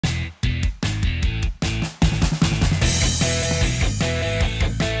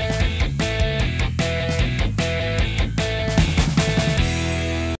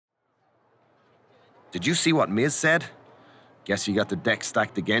Did you see what Miz said? Guess you got the deck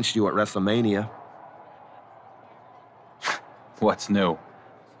stacked against you at WrestleMania. What's new?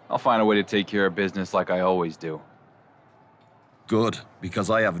 I'll find a way to take care of business like I always do. Good, because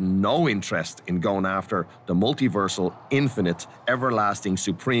I have no interest in going after the multiversal, infinite, everlasting,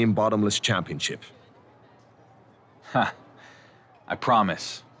 supreme, bottomless championship. Ha. I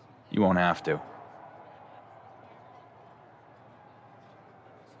promise. You won't have to.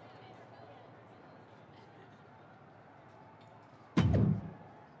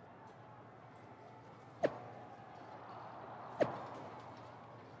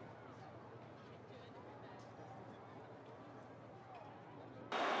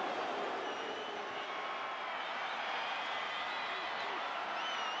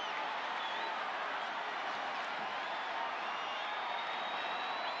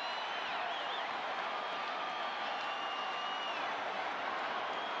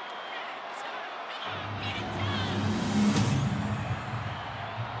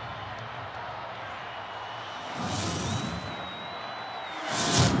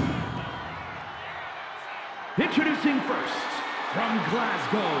 Introducing first, from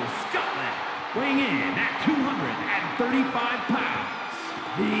Glasgow, Scotland, weighing in at 235 pounds,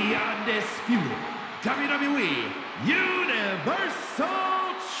 the undisputed WWE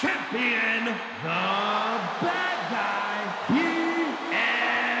Universal Champion, the bad guy, BMG.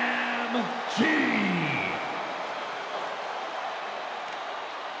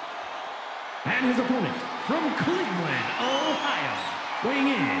 And his opponent, from Cleveland, Ohio, weighing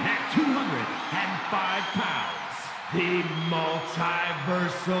in at 205 pounds, the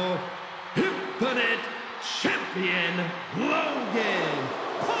multiversal infinite champion, Logan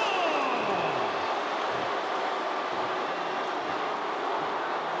Paul.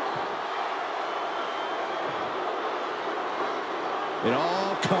 It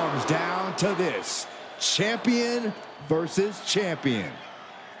all comes down to this: champion versus champion.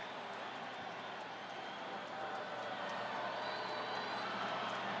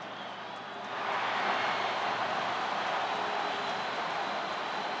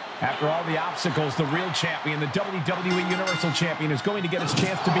 After all the obstacles, the real champion, the WWE Universal Champion, is going to get his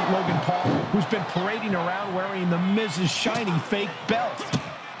chance to beat Logan Paul, who's been parading around wearing the Miz's shiny fake belt.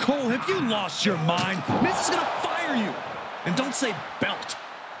 Cole, have you lost your mind? Miz is going to fire you. And don't say belt.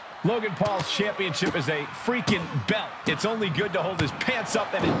 Logan Paul's championship is a freaking belt. It's only good to hold his pants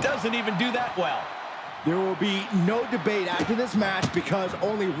up, and it doesn't even do that well. There will be no debate after this match because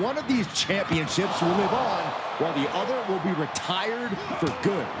only one of these championships will live on while the other will be retired for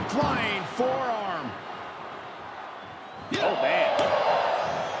good. Flying forearm. Oh, man.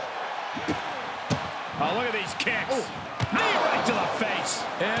 Oh, look at these kicks. Oh. Knee right to the face.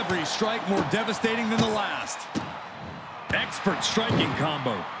 Every strike more devastating than the last. Expert striking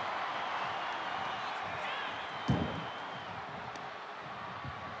combo.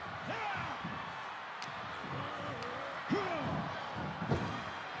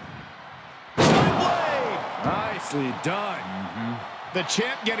 Nicely done. The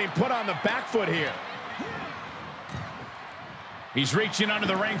champ getting put on the back foot here. He's reaching under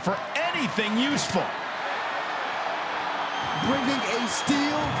the ring for anything useful. Bringing a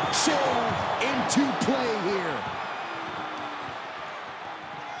steel chair into play here.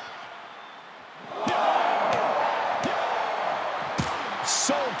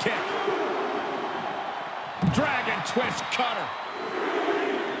 Soul kick. Dragon twist cutter.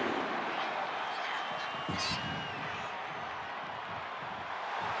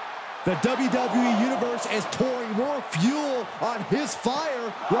 The WWE Universe is pouring more fuel on his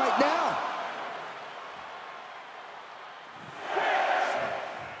fire right now.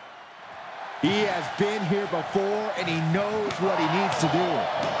 He has been here before, and he knows what he needs to do.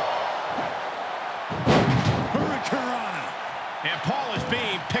 Hurricanrana. And Paul is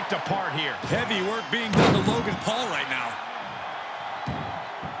being picked apart here. Heavy work being done to Logan Paul right now.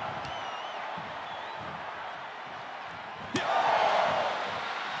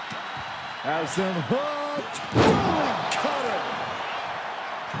 Has them hooked. Rolling cutter.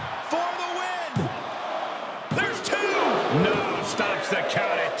 For the win. There's two. No, stops the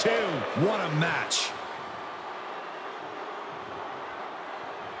count at 2. What a match.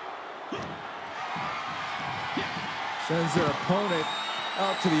 Sends their opponent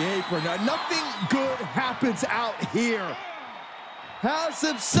out to the apron. Now, nothing good happens out here. Has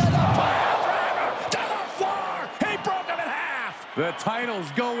him set up. To the floor. He broke him in half. The title's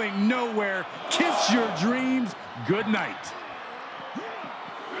going nowhere. Kiss your dreams. Good night.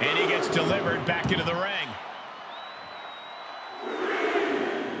 And he gets delivered back into the ring.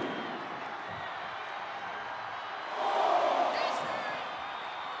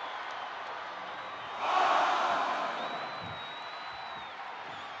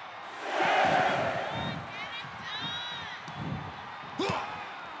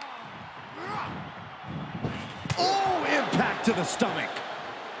 the stomach.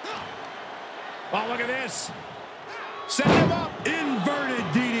 Oh, look at this. Set him up. Inverted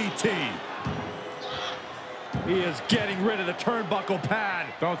DDT. He is getting rid of the turnbuckle pad.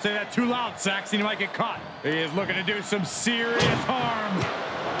 Don't say that too loud, Saxon. He might get caught. He is looking to do some serious harm.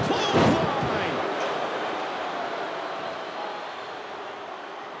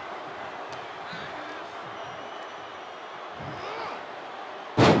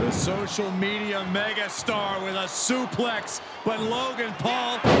 The social media megastar with a suplex, but Logan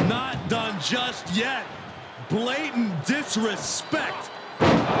Paul not done just yet. Blatant disrespect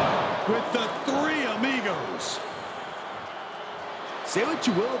with the three amigos. Say what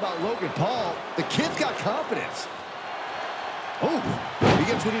you will about Logan Paul, the kid's got confidence. Oh, he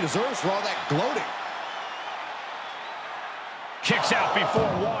gets what he deserves for all that gloating. Kicks out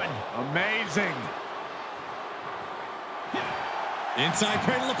before one. Amazing. Inside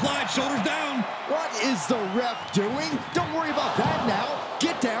cradle applied, shoulders down. What is the ref doing? Don't worry about that now.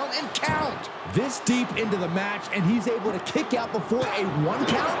 Get down and count. This deep into the match, and he's able to kick out before a 1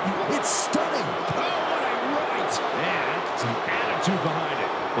 count? It's stunning. Oh, what a right. Yeah, that's some attitude behind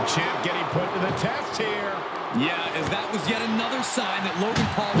it. The champ getting put to the test here. Yeah, as that was yet another sign that Logan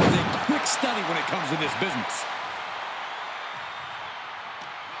Paul was a quick study when it comes to this business.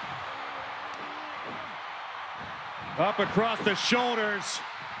 Up across the shoulders.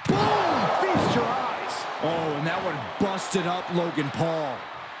 Boom! Feast your eyes. Oh, and that one busted up Logan Paul.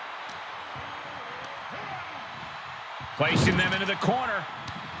 Placing them into the corner.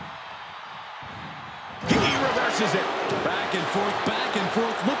 He reverses it. Back and forth,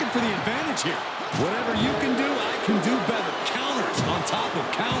 looking for the advantage here. Whatever you can do, I can do better. Counters on top of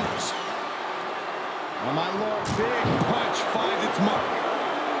counters. Oh, my Lord. Big punch finds its mark.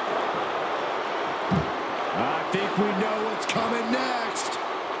 I think we know what's coming next.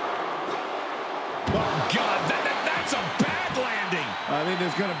 Oh, God, that's a bad landing. I think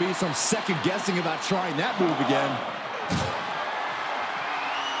there's going to be some second guessing about trying that move again.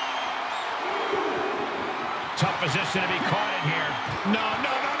 Tough position to be caught in here. No.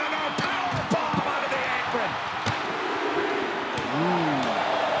 Power bomb out of the apron.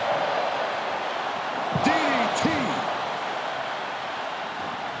 DDT.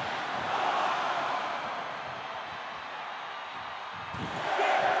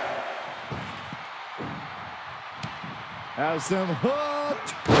 Has them hooked.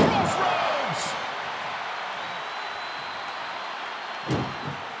 Crossroads.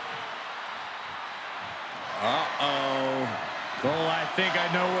 Uh-oh. Oh, I think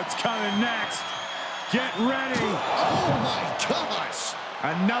I know what's coming next. Get ready. Oh, my gosh.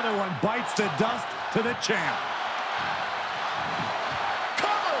 Another one bites the dust to the champ.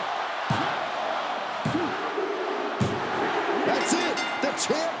 Cover. That's it. The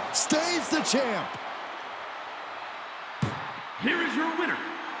champ stays the champ. Here is your winner,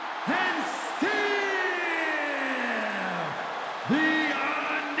 and still the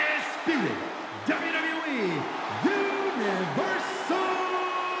undisputed WWE Universal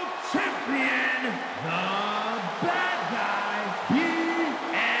Champion, the bad guy,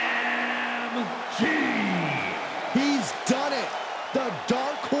 BMG. He's done it. The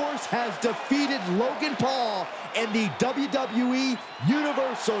Dark Horse has defeated Logan Paul, and the WWE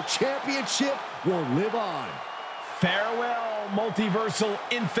Universal Championship will live on. Farewell, Multiversal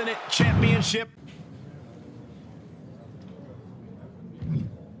Infinite Championship.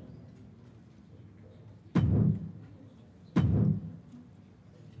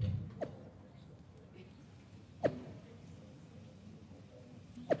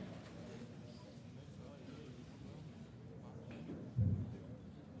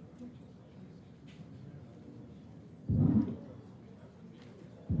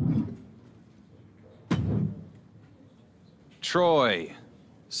 Troy,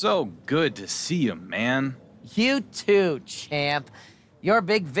 so good to see you, man. You too, champ. Your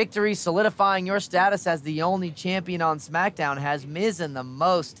big victory solidifying your status as the only champion on SmackDown has Miz in the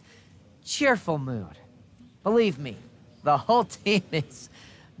most cheerful mood. Believe me, the whole team is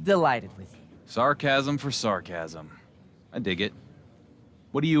delighted with you. Sarcasm for sarcasm. I dig it.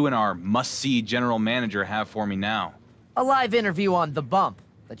 What do you and our must-see general manager have for me now? A live interview on The Bump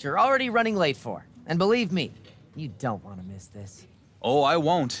that you're already running late for. And believe me, you don't want to miss this. Oh, I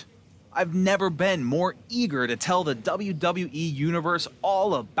won't. I've never been more eager to tell the WWE Universe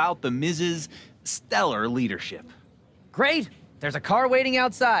all about the Miz's stellar leadership. Great! There's a car waiting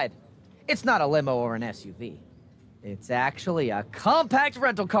outside. It's not a limo or an SUV. It's actually a compact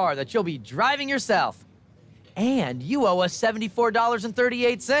rental car that you'll be driving yourself. And you owe us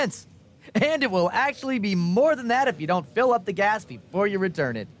 $74.38. And it will actually be more than that if you don't fill up the gas before you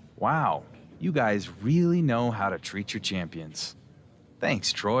return it. Wow, you guys really know how to treat your champions.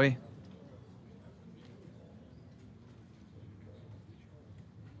 Thanks, Troy.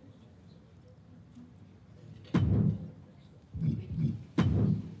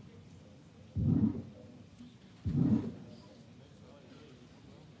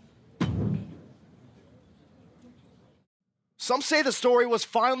 Some say the story was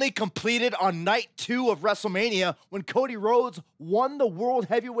finally completed on night 2 of WrestleMania when Cody Rhodes won the World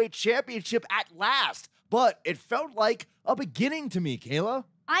Heavyweight Championship at last. But it felt like a beginning to me, Kayla.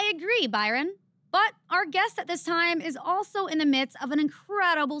 I agree, Byron. But our guest at this time is also in the midst of an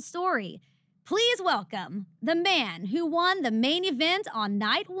incredible story. Please welcome the man who won the main event on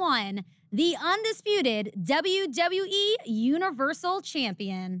night 1, the undisputed WWE Universal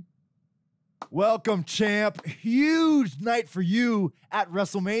Champion. Welcome, champ. Huge night for you at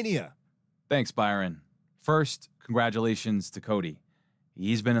WrestleMania. Thanks, Byron. First, congratulations to Cody.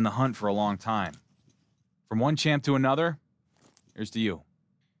 He's been in the hunt for a long time. From one champ to another, here's to you.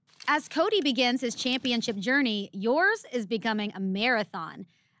 As Cody begins his championship journey, yours is becoming a marathon.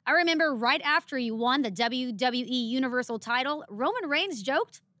 I remember right after you won the WWE Universal title, Roman Reigns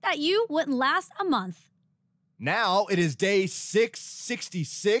joked that you wouldn't last a month. Now it is day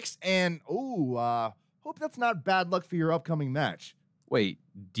 666, and hope that's not bad luck for your upcoming match. Wait,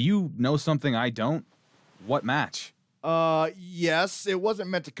 do you know something I don't? What match? Yes, it wasn't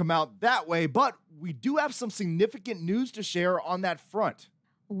meant to come out that way, but we do have some significant news to share on that front.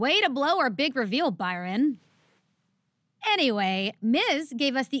 Way to blow our big reveal, Byron. Anyway, Miz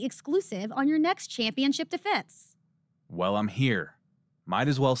gave us the exclusive on your next championship defense. Well, I'm here. Might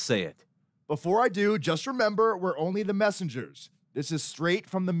as well say it. Before I do, just remember, we're only the messengers. This is straight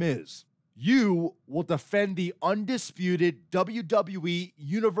from The Miz. You will defend the undisputed WWE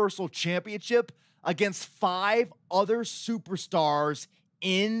Universal Championship against 5 other superstars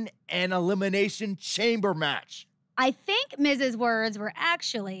in an Elimination Chamber match. I think Miz's words were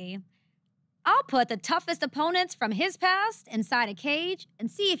actually, I'll put the toughest opponents from his past inside a cage and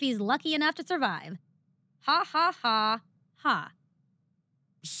see if he's lucky enough to survive. Ha ha ha ha.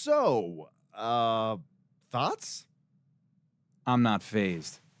 So, thoughts? I'm not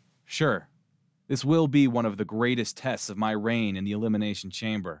fazed. Sure, this will be one of the greatest tests of my reign in the Elimination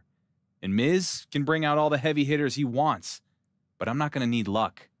Chamber. And Miz can bring out all the heavy hitters he wants, but I'm not going to need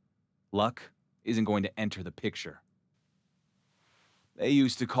luck. Luck isn't going to enter the picture. They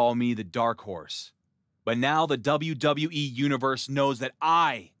used to call me the Dark Horse, but now the WWE Universe knows that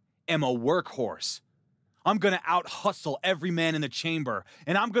I am a workhorse. I'm going to out-hustle every man in the chamber,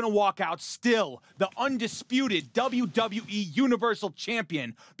 and I'm going to walk out still the undisputed WWE Universal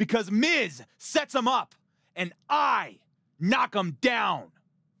Champion because Miz sets him up, and I knock him down.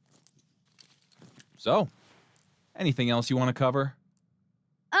 So, anything else you want to cover?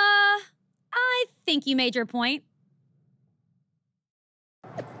 I think you made your point.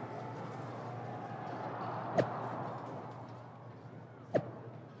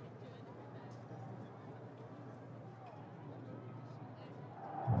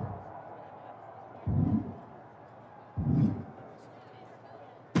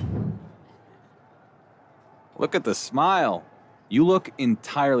 Look at the smile. You look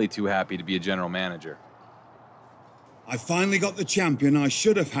entirely too happy to be a general manager. I finally got the champion I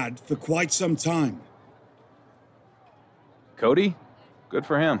should have had for quite some time. Cody? Good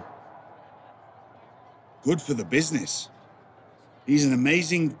for him. Good for the business. He's an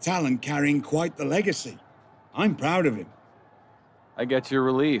amazing talent carrying quite the legacy. I'm proud of him. I get your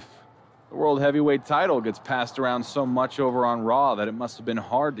relief. The World Heavyweight title gets passed around so much over on Raw that it must have been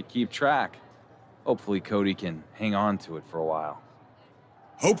hard to keep track. Hopefully Cody can hang on to it for a while.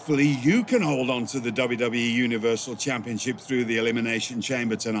 Hopefully you can hold on to the WWE Universal Championship through the Elimination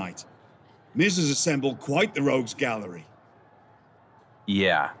Chamber tonight. Miz has assembled quite the rogues gallery.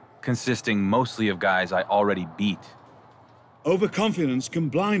 Yeah, consisting mostly of guys I already beat. Overconfidence can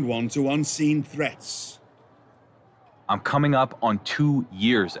blind one to unseen threats. I'm coming up on 2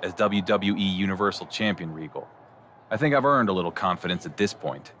 years as WWE Universal Champion, Regal. I think I've earned a little confidence at this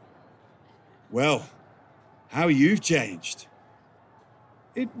point. Well, how you've changed.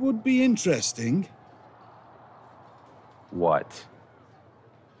 It would be interesting. What?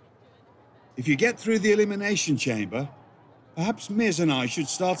 If you get through the Elimination Chamber, perhaps Miz and I should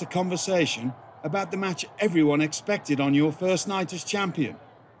start a conversation about the match everyone expected on your first night as champion.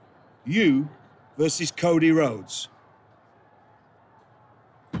 You versus Cody Rhodes.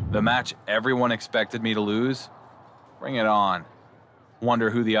 The match everyone expected me to lose? Bring it on.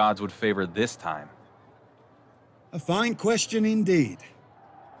 Wonder who the odds would favor this time. A fine question indeed.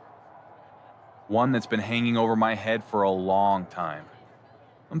 One that's been hanging over my head for a long time.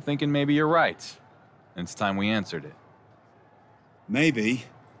 I'm thinking maybe you're right. And it's time we answered it. Maybe.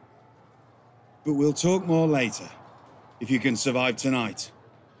 But we'll talk more later. If you can survive tonight.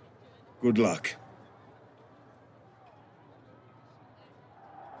 Good luck.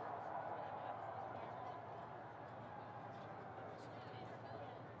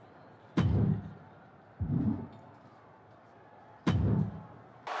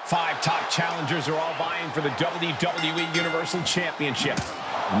 Five top challengers are all vying for the WWE Universal Championship.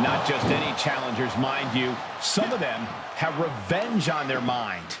 Not just any challengers, mind you. Some of them have revenge on their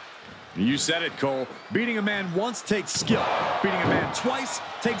mind. You said it, Cole. Beating a man once takes skill. Beating a man twice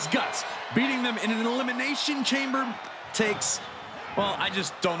takes guts. Beating them in an elimination chamber takes... well, I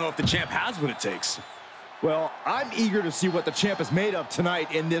just don't know if the champ has what it takes. Well, I'm eager to see what the champ is made of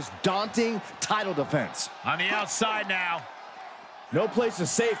tonight in this daunting title defense. On the outside now. No place is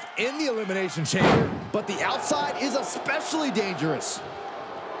safe in the Elimination Chamber, but the outside is especially dangerous.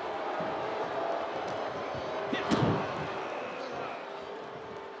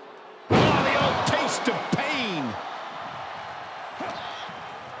 Oh, the old taste of pain.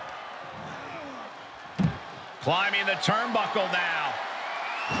 Climbing the turnbuckle now.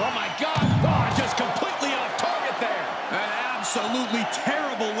 Oh, my God. Oh, just completely off target there. An absolutely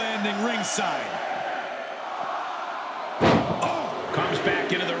terrible landing ringside. Comes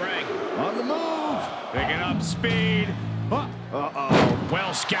back into the ring. On the move. Picking up speed. Uh-oh.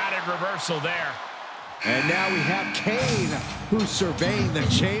 Well scattered reversal there. And now we have Kane, who's surveying the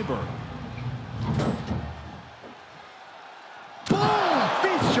chamber. Boom!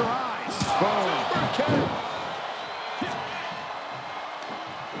 Feast your eyes. Boom.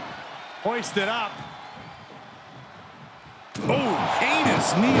 Hoisted up. Oh,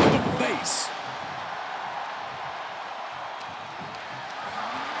 heinous knee to the face.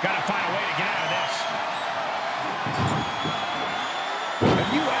 Got to find a way to get out of this.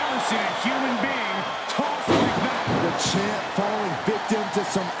 Have you ever seen a human being tossed like that? The champ falling victim to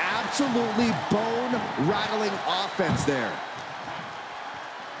some absolutely bone-rattling offense there.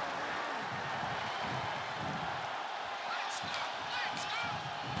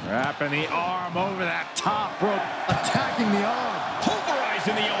 Wrapping the arm over that top rope. Attacking the arm.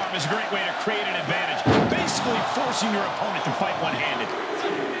 Pulverizing the arm is a great way to create an advantage. Basically forcing your opponent to fight one-handed.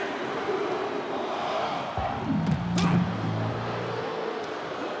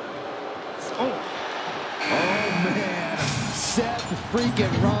 Seth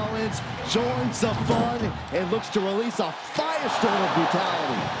freaking Rollins joins the fun and looks to release a firestorm of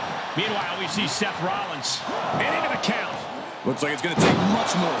brutality. Meanwhile, we see Seth Rollins and into the count. Looks like it's going to take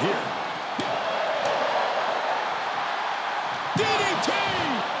much more here. DDT!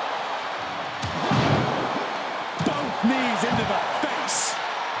 Both knees into the face.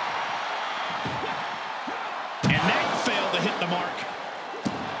 And that failed to hit the mark.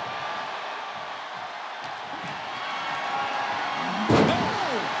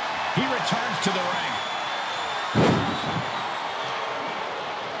 He returns to the ring.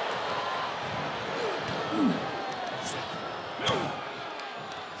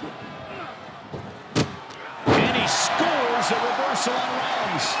 And he scores a reversal on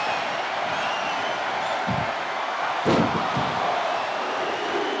Rollins.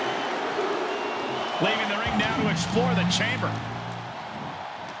 Leaving the ring now to explore the chamber.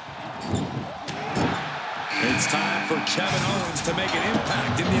 It's time for Kevin Owens to make an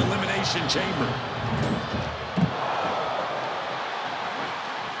impact in the Elimination Chamber.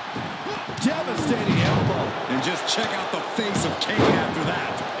 Devastating elbow. And just check out the face of Kane after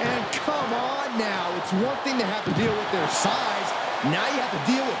that. And come on now. It's one thing to have to deal with their size. Now you have to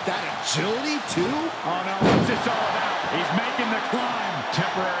deal with that agility, too? Oh, no. What's this all about? He's making the climb.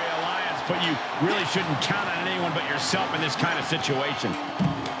 Temporary alliance, but you really shouldn't count on anyone but yourself in this kind of situation.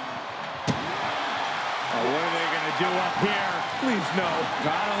 Oh, what are they going to do up here? Please, no.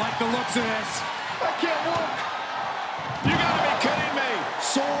 I don't like the looks of this. I can't look. You got to be kidding me.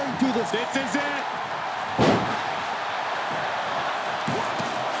 Soaring through the... This is it.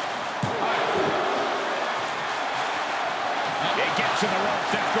 It gets to the ropes.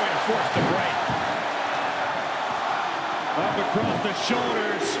 That's going to force the break. Up across the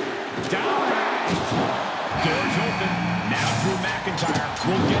shoulders. Down. Doors open. Now Drew McIntyre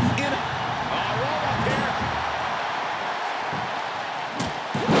will get in it. Roll up here.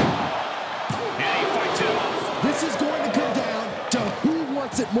 And he fights it off. This is going to come down to who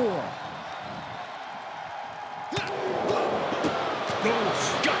wants it more.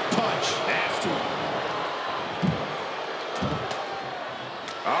 Gut punch. Nasty.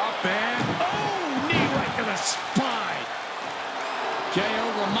 Up and... Oh, knee right to the spine. KO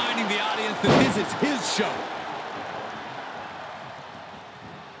reminding the audience that this is his show.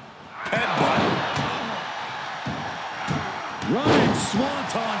 Running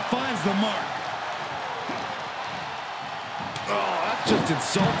swanton finds the mark. Oh, that's just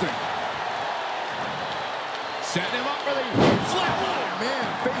insulting. Set him up for the flatline. Man,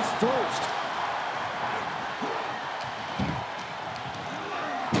 face first.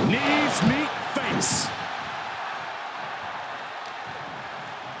 Knees meet face.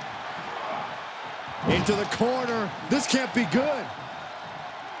 Into the corner. This can't be good.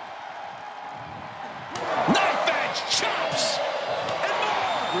 Knife edge chops. And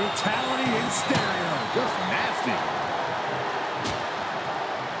more. Brutality in stereo. Just nasty.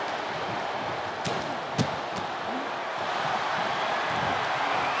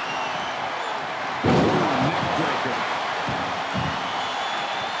 Neckbreaker.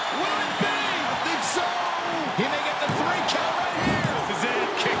 Will it be? I think so. He may get the 3 count right here. This is it.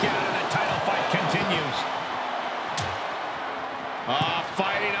 Kick out and the title fight continues.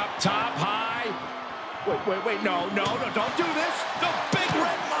 Fighting up top high. Wait, no, don't do this. The big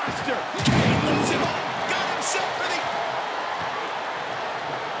red monster. He lifts him up. Got himself for the...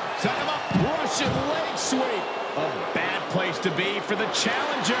 Set him up. Russian leg sweep. A bad place to be for the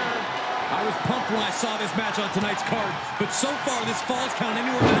challenger. I was pumped when I saw this match on tonight's card, but so far this Falls Count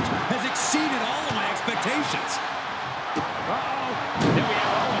Anywhere match has exceeded all of my expectations. Here we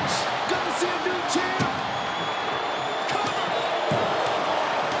have Owens. Gonna see a new champ.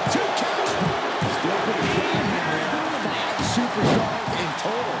 Superstars in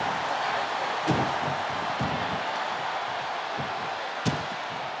total.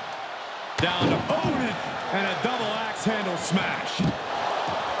 Down to Owen and a double axe handle smash.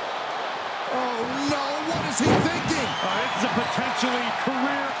 Oh no, what is he thinking? This is a potentially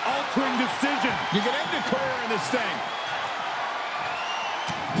career-altering decision. You can end a career in this thing.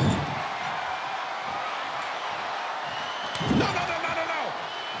 No.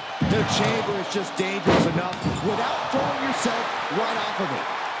 The chamber is just dangerous enough without throwing yourself right off of it.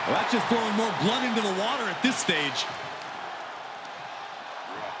 Well, that's just throwing more blood into the water at this stage.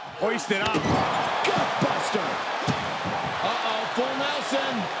 Hoisted up. Gutbuster. Full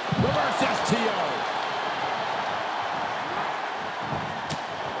Nelson. Reverse STO.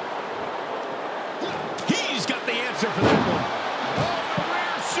 He's got the answer for that one. Oh, the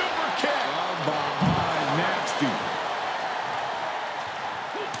rear super kick. From behind, nasty.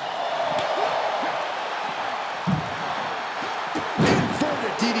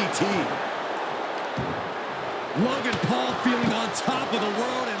 Inverted DDT. Logan Paul feeling on top of the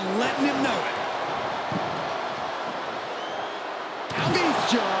world and letting him know it.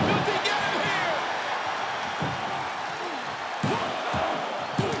 Beast job. Does he get him here?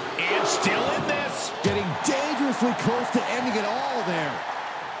 And still in this. Getting dangerously close to ending it all there.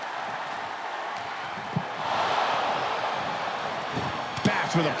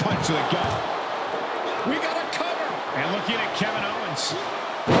 Backs with a punch to the gut. We got a cover. And looking at Kevin Owens.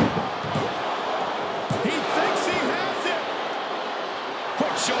 He thinks he has it.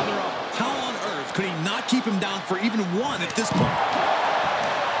 Quick shoulder up. How on earth could he not keep him down for even one at this point?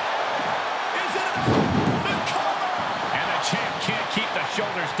 Is it enough? The cover. And the champ can't keep the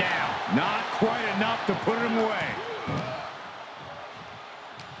shoulders down. Not quite enough to put him away.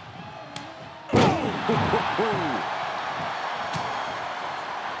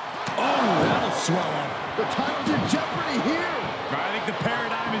 Oh, that'll swell up. The title's in jeopardy here. I think the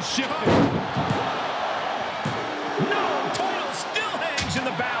paradigm is shifting. No, title still hangs in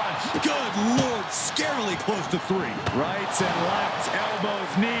the balance. Good Lord, scarily close to 3. Rights and lefts,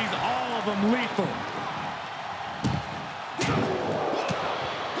 elbows, knees, all of them lethal.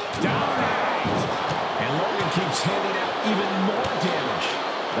 Down and Logan keeps handing out even more damage.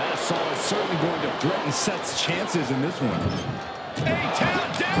 That assault is certainly going to threaten Seth's chances in this one. A-town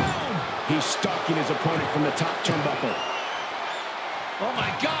down. He's stalking his opponent from the top turnbuckle. Oh my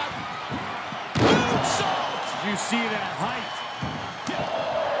God. Moonsault. Did you see that height?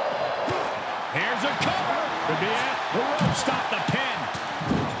 Here's a cover. Could be it. The rope stopped the pin.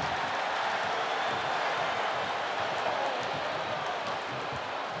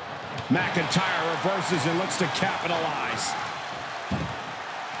 McIntyre reverses and looks to capitalize.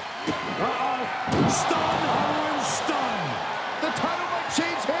 Stun, Owens, stun. The title might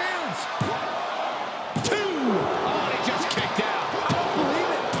change hands. 2. Oh, and he just kicked out. I don't believe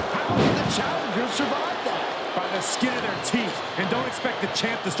it. How did the challengers survive that? By the skin of their teeth. And don't expect the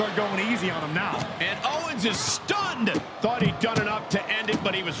champ to start going easy on him now. And Owens is stunned. Thought he'd done enough to end it,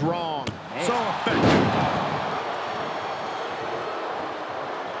 but he was wrong. Man. So effective.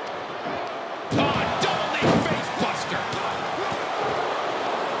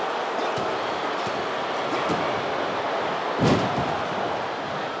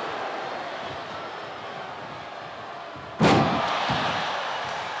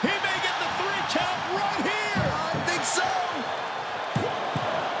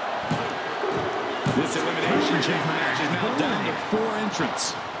 This Elimination Chamber match is now down to 4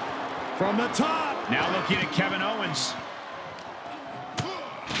 entrants. From the top. Now looking at Kevin Owens.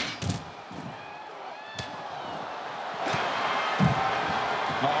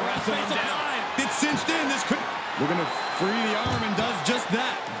 Oh, wrestling him down. It's cinched in. This could... We're going to free the arm and does just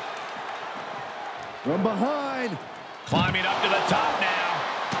that. From behind. Climbing up to the top now.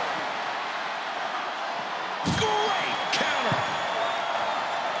 Great counter.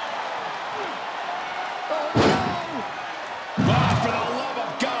 Oh, for the love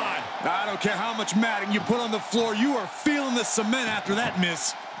of God. I don't care how much matting you put on the floor. You are feeling the cement after that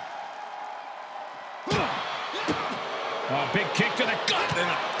miss. Oh, big kick to the gut. And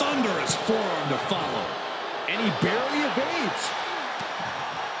a thunderous forearm to follow. And he barely evades.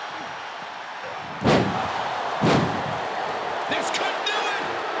 This could do it.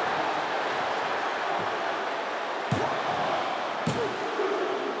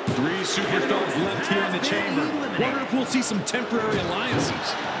 Three superstars left here in the chamber. Wonder if we'll see some temporary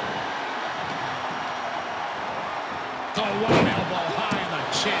alliances. Oh, what an elbow high on the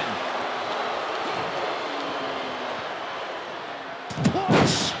chin.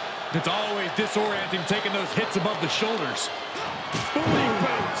 Push. It's always disorienting taking those hits above the shoulders. Booty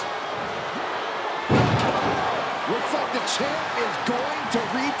boot. Looks like the champ is going to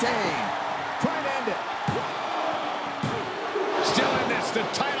retain. Try and end it. Still in this, the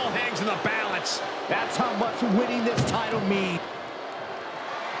title hangs in the balance. That's how much winning this title means.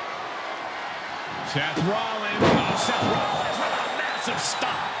 Seth Rollins. Oh, Seth Rollins with a massive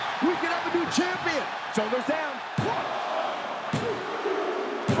stop. We can have a new champion. Shoulders down.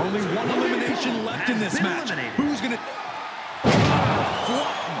 Only one elimination left in this match. Who's going to...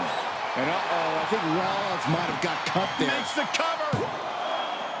 And I think Rollins might have got cut there. Makes the cover.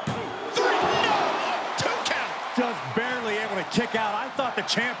 3, no, 2 count. Just barely able to kick out. I thought the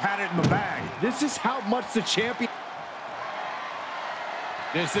champ had it in the bag. This is how much the champion...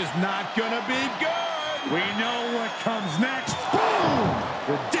 This is not going to be good. We know what comes next. Boom!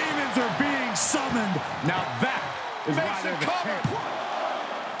 The demons are being summoned. Now that is why they're the champ.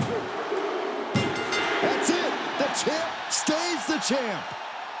 That's it. The champ stays the champ.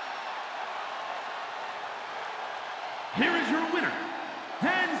 Here is your winner,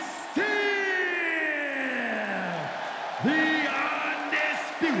 and still the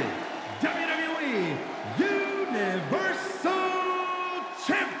undisputed WWE Universal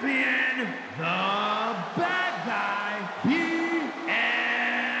Champion, the bad guy,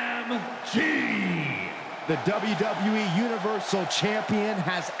 BMG. The WWE Universal Champion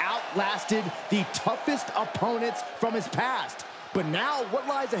has outlasted the toughest opponents from his past. But now, what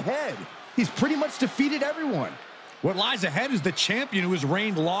lies ahead? He's pretty much defeated everyone. What lies ahead is the champion who has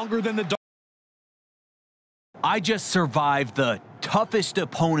reigned longer than the... I just survived the toughest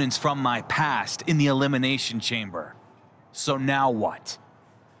opponents from my past in the Elimination Chamber. So now what?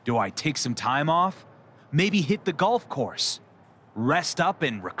 Do I take some time off? Maybe hit the golf course? Rest up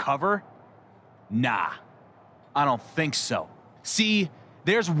and recover? Nah, I don't think so. See,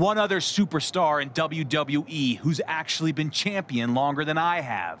 there's one other superstar in WWE who's actually been champion longer than I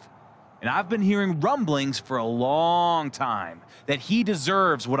have. And I've been hearing rumblings for a long time that he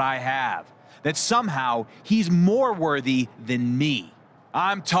deserves what I have, that somehow he's more worthy than me.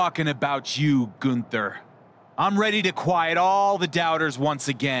 I'm talking about you, Gunther. I'm ready to quiet all the doubters once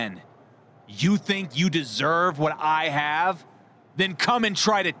again. You think you deserve what I have? Then come and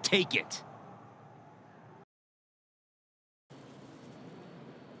try to take it.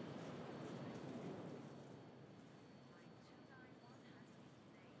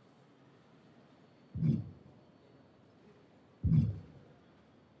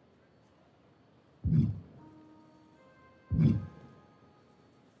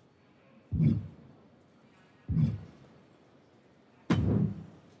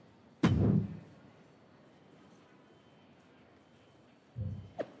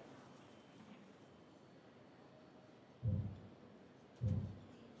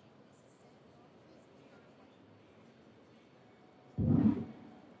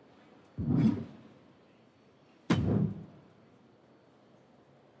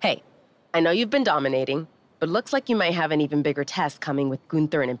 Hey, I know you've been dominating, but looks like you might have an even bigger test coming with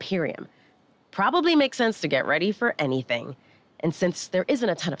Gunther and Imperium. Probably makes sense to get ready for anything. And since there isn't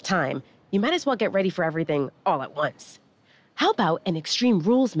a ton of time, you might as well get ready for everything all at once. How about an Extreme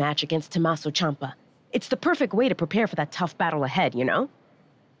Rules match against Tommaso Ciampa? It's the perfect way to prepare for that tough battle ahead, you know?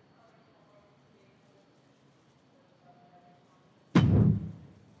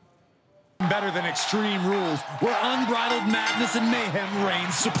 Better than Extreme Rules, where unbridled madness and mayhem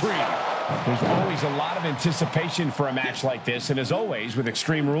reigns supreme. There's always a lot of anticipation for a match like this, and as always, with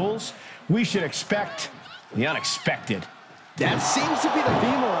Extreme Rules, we should expect the unexpected. That seems to be the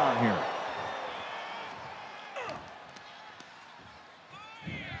theme around here.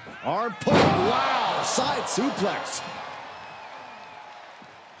 Arm pull. Wow, side suplex.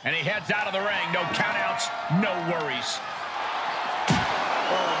 And he heads out of the ring. No countouts, no worries.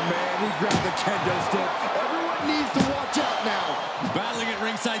 Oh, man, he grabbed the kendo stick. Everyone needs to watch out now. Battling at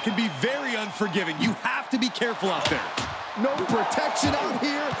ringside can be very unforgiving. You have to be careful out there. No protection out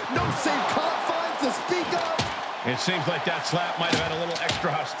here. No safe confines to speak of. It seems like that slap might have had a little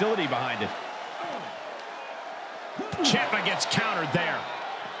extra hostility behind it. Ciampa gets countered there.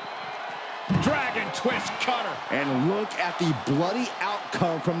 Dragon twist cutter. And look at the bloody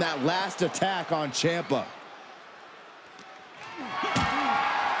outcome from that last attack on Ciampa.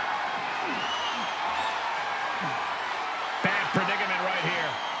 Bad predicament right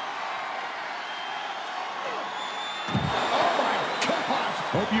here. Oh my gosh!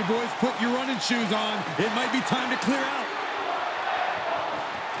 Hope you boys put your running shoes on. It might be time to clear out.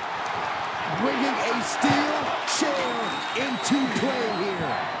 Bringing a steel chair into play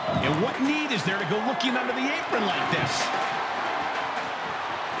here. And what need is there to go looking under the apron like this?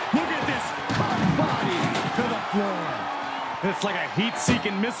 Look at this body to the floor. It's like a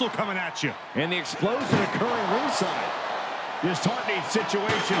heat-seeking missile coming at you. And the explosion occurring ringside. Disheartening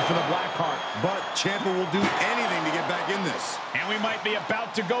situation for the Blackheart. But Ciampa will do anything to get back in this. And we might be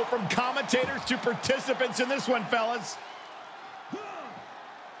about to go from commentators to participants in this one, fellas.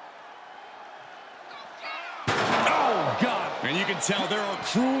 Oh, God. And you can tell there are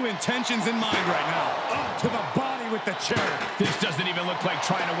cruel intentions in mind right now. Up to the body with the chair. This doesn't even look like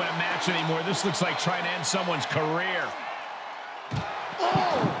trying to win a match anymore. This looks like trying to end someone's career.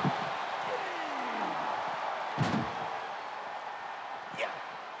 Oh!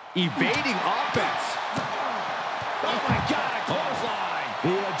 Evading offense. Oh, my God, a clothesline.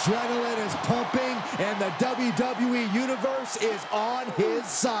 The adrenaline is pumping, and the WWE Universe is on his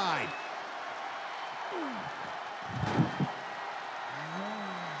side.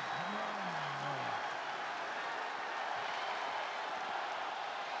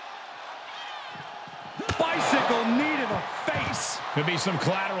 Bicycle knee to the face. Could be some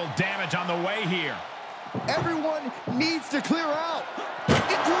collateral damage on the way here. Everyone needs to clear out,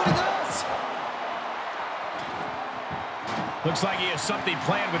 including us. Looks like he has something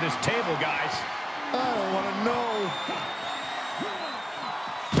planned with his table, guys. I don't want to know.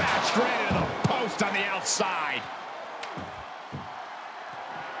 Back straight into the post on the outside.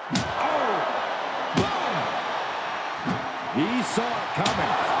 Oh! Boom! He saw it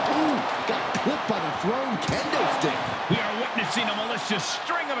coming. Ooh, got clipped by the thrown kendo stick. We are witnessing a malicious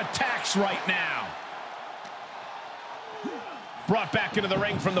string of attacks right now. Brought back into the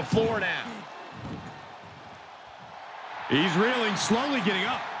ring from the floor now. He's reeling, slowly getting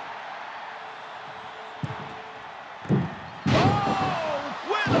up. Oh,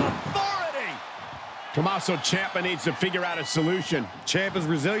 with authority! Tommaso Ciampa needs to figure out a solution. Ciampa's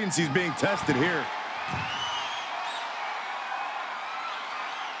resiliency is being tested here.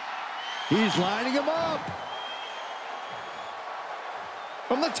 He's lining him up.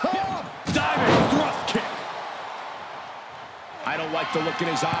 From the top. Diving thrust kick. I don't like the look in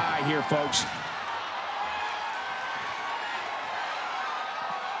his eye here, folks.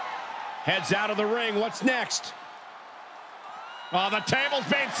 Heads out of the ring. What's next? Oh, the table's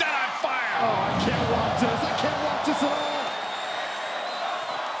being set on fire. Oh, I can't watch this. I can't watch this at all.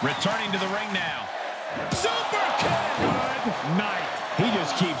 Returning to the ring now. Super kick. Good night. He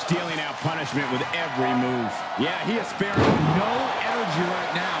just keeps dealing out punishment with every move. Yeah, he is sparing no energy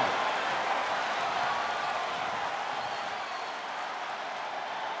right now.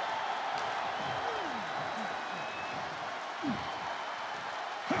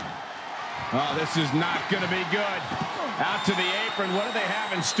 Oh, this is not going to be good. Out to the apron. What do they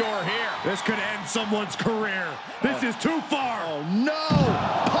have in store here? This could end someone's career. This is too far. Oh, no!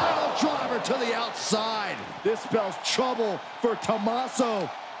 Pile driver to the outside. This spells trouble for Tommaso.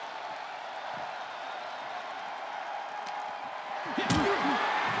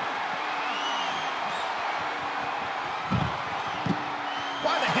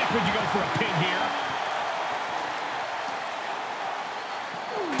 Why the heck would you go for a pin here?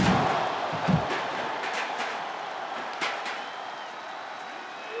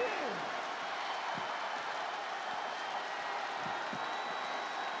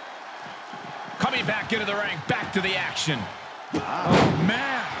 Coming back into the ring, back to the action. Oh,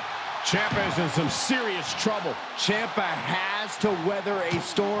 man. Ciampa is in some serious trouble. Ciampa has to weather a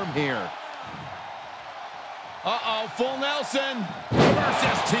storm here. Uh-oh, full Nelson. Reverse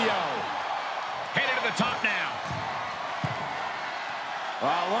STO. the top now. Oh,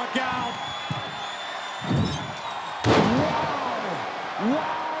 look out.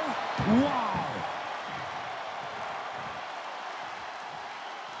 Wow.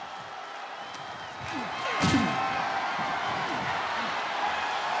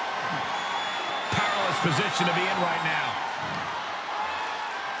 Powerless position to be in right now.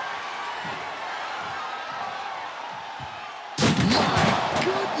 My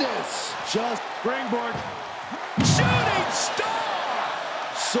goodness! Just Springboard. Shooting star!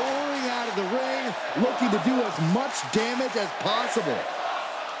 soaring out of the ring, looking to do as much damage as possible.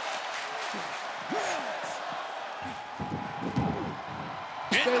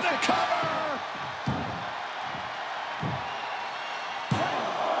 Into the cover!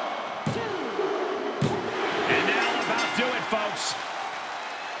 And now about do it, folks.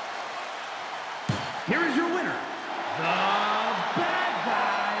 Here is your winner, the Bad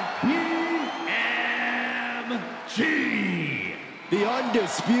Guy, PMG. The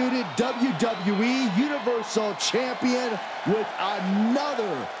undisputed WWE Universal Champion with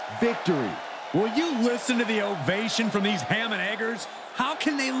another victory. Will you listen to the ovation from these ham and eggers? How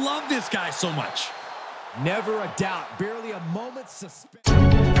can they love this guy so much? Never a doubt, barely a moment's suspense.